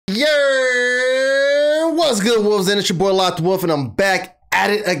Yeah, what's good, Wolves? And it's your boy LoccdWolf, and I'm back at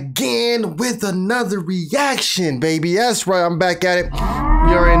it again with another reaction, baby. That's right, I'm back at it.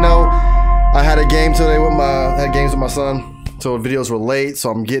 You already know I had a game today with my son, so videos were late, so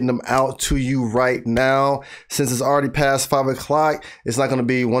I'm getting them out to you right now. Since it's already past 5 o'clock, it's not going to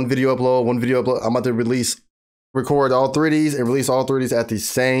be one video upload, I'm about to record all three of these and release all three of these at the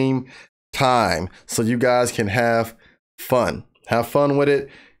same time, so you guys can have fun with it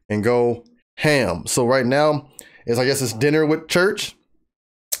and go ham. So right now is, I guess it's dinner with church.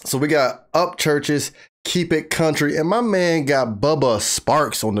 So we got UPCHURCH's Keep It Country, and my man got Bubba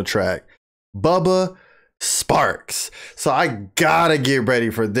Sparxxx on the track. Bubba Sparxxx. So I gotta get ready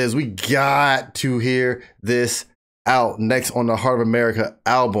for this. We got to hear this out next on the Heart of America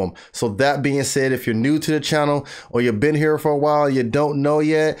album. So that being said, if you're new to the channel or you've been here for a while and you don't know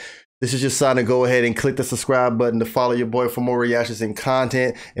yet, this is your sign to go ahead and click the subscribe button to follow your boy for more reactions and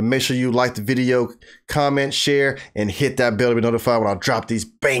content. And make sure you like the video, comment, share, and hit that bell to be notified when I drop these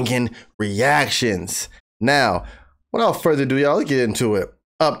banging reactions. Now, without further ado, y'all, let's get into it.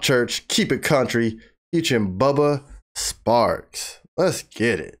 UPCHURCH, Keep It Country, featuring Bubba Sparxxx. Let's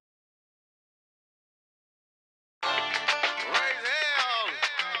get it.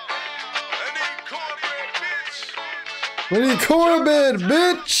 We need cornbread,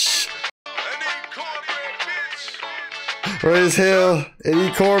 bitch. Raise hell and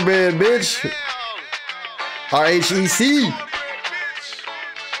eat cornbread, bitch. RHEC.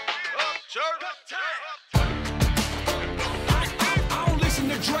 I don't listen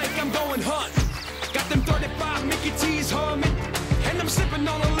to Drake, I'm going hunt. Got them 35 Mickey T's humming, and I'm sipping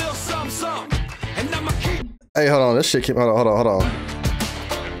on a little something. And I'ma keep. Hey, hold on, this shit keep. Hold on.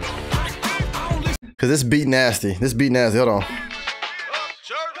 Cause this beat nasty. Hold on.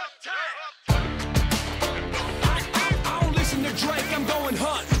 I don't listen to Drake, I'm going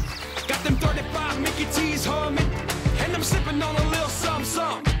hunt. Got them 35 Mickey T's humming, and I'm sipping on a little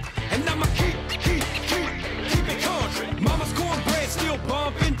something. And I'ma keep it country. Mama's cornbread still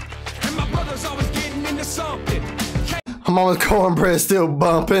bumping, and my brother's always getting into something. Mama's cornbread still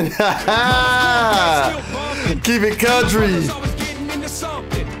bumping. Keep it country.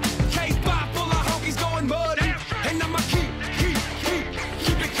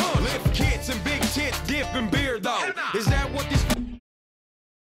 Is that what this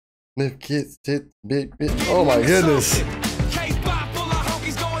Lift kids, tit, big. Oh my goodness. K-pop full of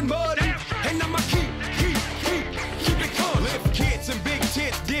honkies going muddy, and I'ma keep it cool. Lift kids and big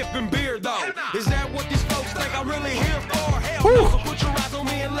tits, dip and beer though. Is that what these folks think I'm really here for? Hell no. So put your eyes on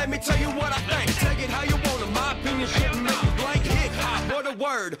me and let me tell you what I think. Take it how you want it. My opinion shouldn't make you blank. Hip hop, what a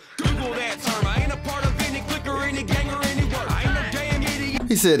word. Google that term. I ain't a part of any clique or any gang or any word. I ain't no damn idiot.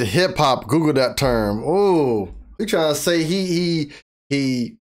 He said hip hop. Google that term. Oh. We trying to say he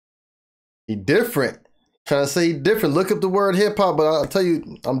different. Trying to say he different. Look up the word hip hop, but I'll tell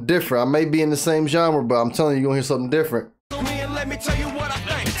you, I'm different. I may be in the same genre, but I'm telling you, you're gonna hear something different. Let me tell you what I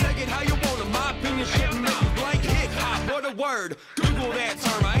think. Take it how you want it. My opinion shouldn't make you blank. Hip hop, what a word. Google that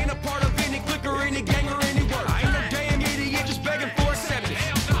term. I ain't a part of any clique or any gang or any word. I ain't no damn idiot, just begging for acceptance.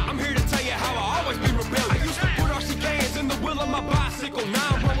 I'm here to tell you how I always been rebellious. I used to put RCKs in the wheel of my bicycle.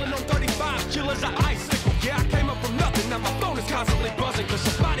 Now I'm rolling on 35, chill as an icicle. Yeah, I came up from nothing. Now my phone is constantly buzzing, cause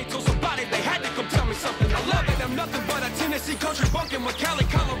somebody told somebody they had to come tell me something. I love it, I'm nothing but a Tennessee country bumpkin with Cali,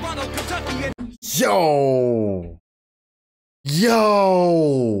 Colorado, Kentucky, and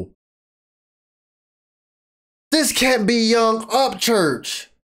Yo! This can't be young UPCHURCH.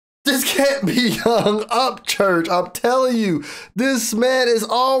 This can't be young UPCHURCH. I'm telling you, this man is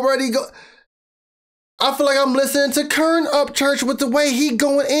already I feel like I'm listening to current UPCHURCH with the way he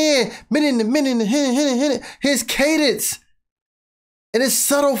going in. Minute, his cadence. And his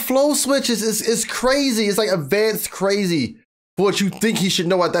subtle flow switches is crazy. It's like advanced crazy for what you think he should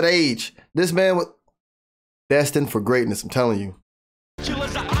know at that age. This man was destined for greatness, I'm telling you. Chill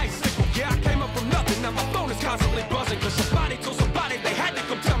as an icicle. Yeah, I came up from nothing. Now my phone is constantly buzzing, cause somebody told somebody they had to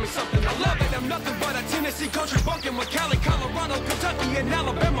come tell me something. I love it, I'm nothing but a Tennessee country bumpkin with Cali, Colorado, Kentucky, and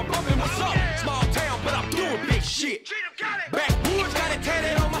Alabama bumping. What's up? Small town, but I'm doing big shit. Backwoods got it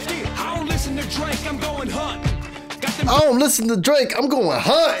tatted on my skin. I don't listen to Drake, I'm going hunt. I don't listen to Drake, I'm going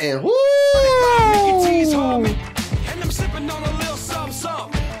hunting. Woo! And I'm sipping on a little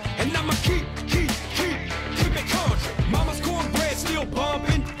something. And I'ma keep it country. Mama's cornbread still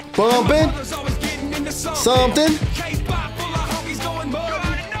bumping. Always getting into something. K-pop full of honkies going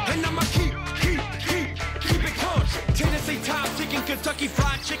muddy. And I'ma keep it country. Tennessee time ticking, Kentucky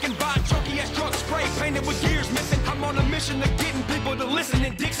fried chicken, by chunky ass truck spray painted with gears missing. I'm on a mission to getting people to listen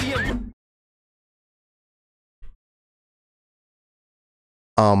in Dixie and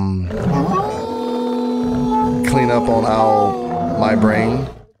Clean up on my brain.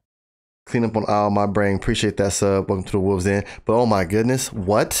 Clean up on my brain. Appreciate that sub. Welcome to the Wolves Den. But oh my goodness,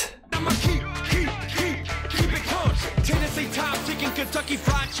 what? I'ma keep it constant. Tennessee time ticking, Kentucky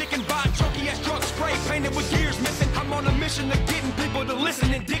fried chicken, by junkie ass truck spray painted with gears missing. I'm on a mission to getting people to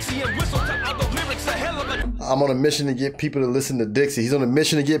listen in Dixie and whistle to other lyrics. A hell of a. I'm on a mission to get people to listen to Dixie. He's on a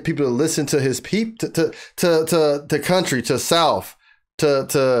mission to get people to listen to his to country, to South,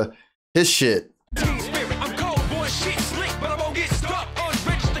 to his shit. I'm cold, boy, shit slick, but I won't get stuck.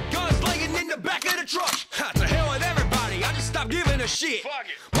 Unregistered guns laying in the back of the truck. To hell with everybody, I just stopped giving a shit.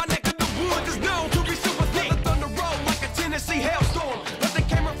 My neck of the woods is known to be super thick. The thunder roll like a Tennessee hailstorm. Let the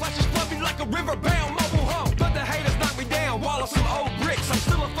camera flashes fluffy like a river-bound mobile home. But the haters knock me down, wall of some old bricks. I'm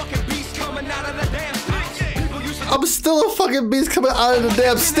still a fucking beast coming out of the damn sticks. People used to I'm still a fucking beast coming out of the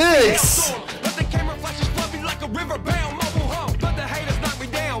damn sticks. let the camera flashes fluffy like a river-bound mobile home. But the haters knock me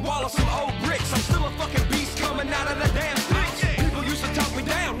down, wall of some old bricks. I'm still a fucking beast coming out of the damn sticks. People used to talk me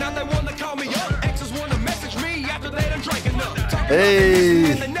down, now they wanna call me up. Exes wanna message me after they done drank enough.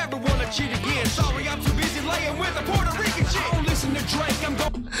 Hey. And they never wanna cheat again. Sorry, I'm too busy laying with a Puerto Rican chick. Don't listen to Drake, I'm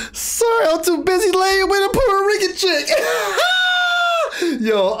going. Sorry, I'm too busy laying with a Puerto Rican chick.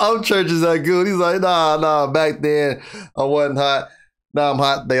 Yo, I'm church is that good. He's like, nah, back then I wasn't hot. Now I'm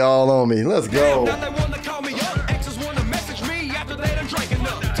hot, they all on me. Let's go. Now they wanna call me up. Exes wanna message me after they done drank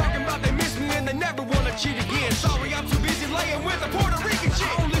enough. Talking about they miss me and they never wanna cheat again. Sorry, I'm too busy laying with a Puerto Rican chick.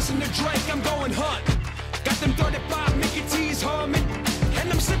 Don't listen to Drake, I'm going hunt. Got them 35 Mickey T's humming.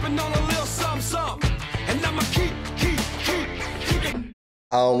 And I'm sipping on a little something. And I'ma keep it.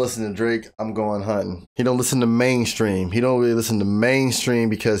 I don't listen to Drake, I'm going hunting. He don't listen to mainstream. He don't really listen to mainstream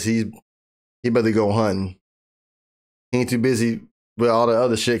because he better go hunting. He ain't too busy with all the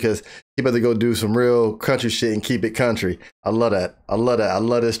other shit because he better go do some real country shit and keep it country. I love that. I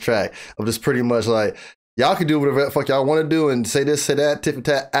love this track. I'm just pretty much like, y'all can do whatever the fuck y'all want to do and say this, say that, tip and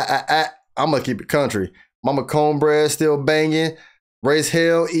tat, I'm gonna keep it country. Mama cornbread still banging. Raise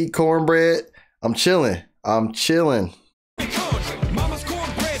hell, eat cornbread. I'm chilling. Mama's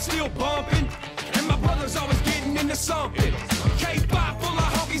cornbread still bumping. And my brother's always getting into something. K5 full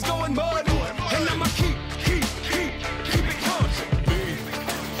of honkies going mud. And I'ma keep it country.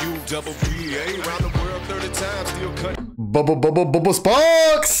 UPCHURCH around the world 30 times, still cut. Bubba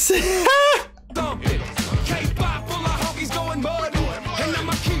Sparxxx. Thumping. K5 full of honkies going mud. And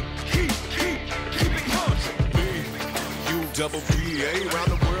I'ma keep it country. UPCHURCH around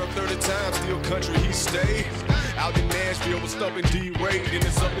the world 30 times, still country he stayed. Out in Nashville was stumping D-Raid, and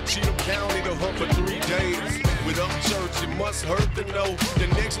it's up to Cheatham County to hunt for 3 days. With UPCHURCH, it must hurt to know the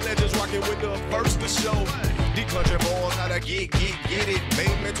next legend's rocking with the first to show. The country boys how to get it.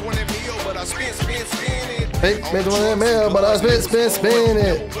 Made me 20 mil, but I spin it. Make me 20 mil, but I spin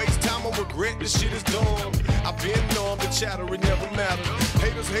it. Never waste time on regret, this shit is dumb. I've been numb, the chatter, it never matter.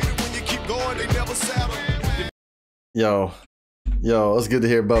 Haters hate it when you keep going, they never saddle. Yo, it's good to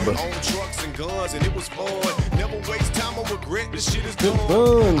hear Bubba. On trucks and guns, and it was fun. Never waste time on regret, this shit is Fun.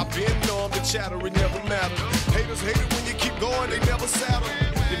 done. I've been numb, the chatter, it never matter. Haters hate it when you keep going, they never saddle.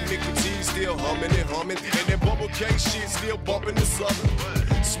 The nicotine still humming, and that bubble cake shit still bumping the southern.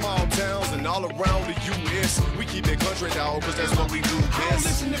 Small towns and all around the U.S. We keep that country dog, cause that's what we do I don't best.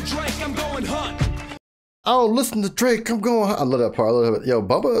 listen to Drake, I'm going hunt. I don't listen to Drake. I'm going. I love that part. I love that. Yo,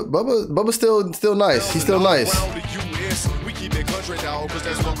 Bubba's still nice. He's still nice. All around the U.S. We keep that country dog, cause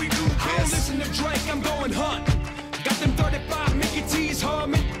that's what we do I don't best. listen to Drake, I'm going hunt. Got them 35 Mickey T's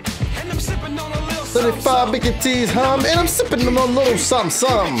humming. And I'm sipping on a little 35 Mickey T's hum, and I'm sipping them on a little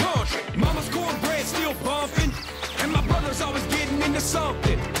something. Mama's cornbread still bumping. And my brother's always getting into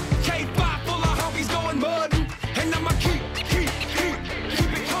something. K5 full of honkies going mudding. And I'ma keep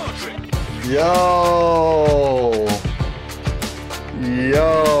it country. Yo.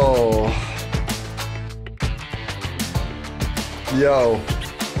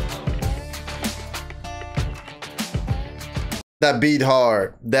 That beat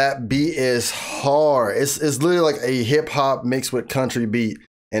hard. That beat is hard. It's literally like a hip hop mixed with country beat.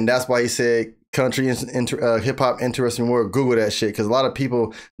 And that's why he said country is hip hop interesting word. Google that shit. Because a lot of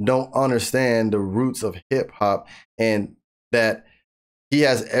people don't understand the roots of hip hop and that he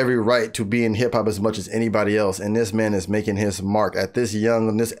has every right to be in hip hop as much as anybody else. And this man is making his mark at this young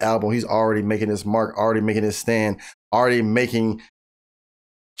on this album. He's already making his mark, already making his stand, already making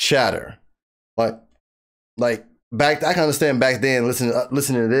chatter. Like back, I can understand back then listening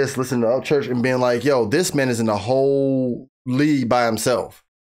to this, listening to UPCHURCH and being like, yo, this man is in the whole league by himself.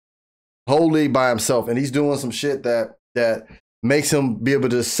 Whole league by himself. And he's doing some shit that makes him be able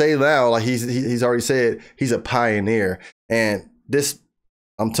to say now, like he's already said, he's a pioneer. And this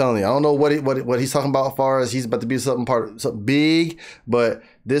I'm telling you, I don't know what he's talking about as far as he's about to be something big, but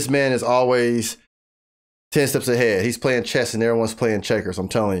this man is always 10 steps ahead. He's playing chess and everyone's playing checkers. I'm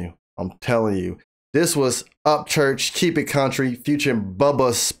telling you. This was UPCHURCH, Keep It Country, featuring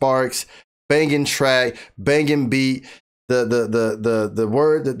Bubba Sparxxx, banging track, banging beat,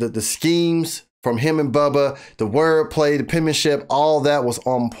 the schemes from him and Bubba, the wordplay, the penmanship, all that was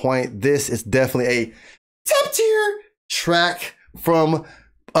on point. This is definitely a top tier track from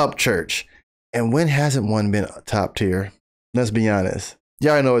UPCHURCH. And when hasn't one been top tier? Let's be honest.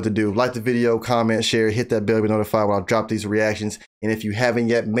 Y'all already know what to do. Like the video, comment, share, hit that bell to be notified when I drop these reactions. And if you haven't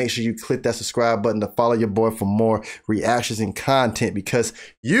yet, make sure you click that subscribe button to follow your boy for more reactions and content, because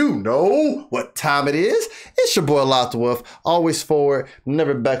you know what time it is. It's your boy LoccdWolf. Always forward,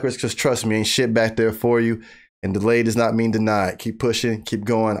 never backwards, because trust me, ain't shit back there for you. And delayed does not mean denied. Keep pushing, keep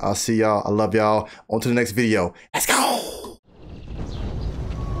going. I'll see y'all. I love y'all. On to the next video. Let's go.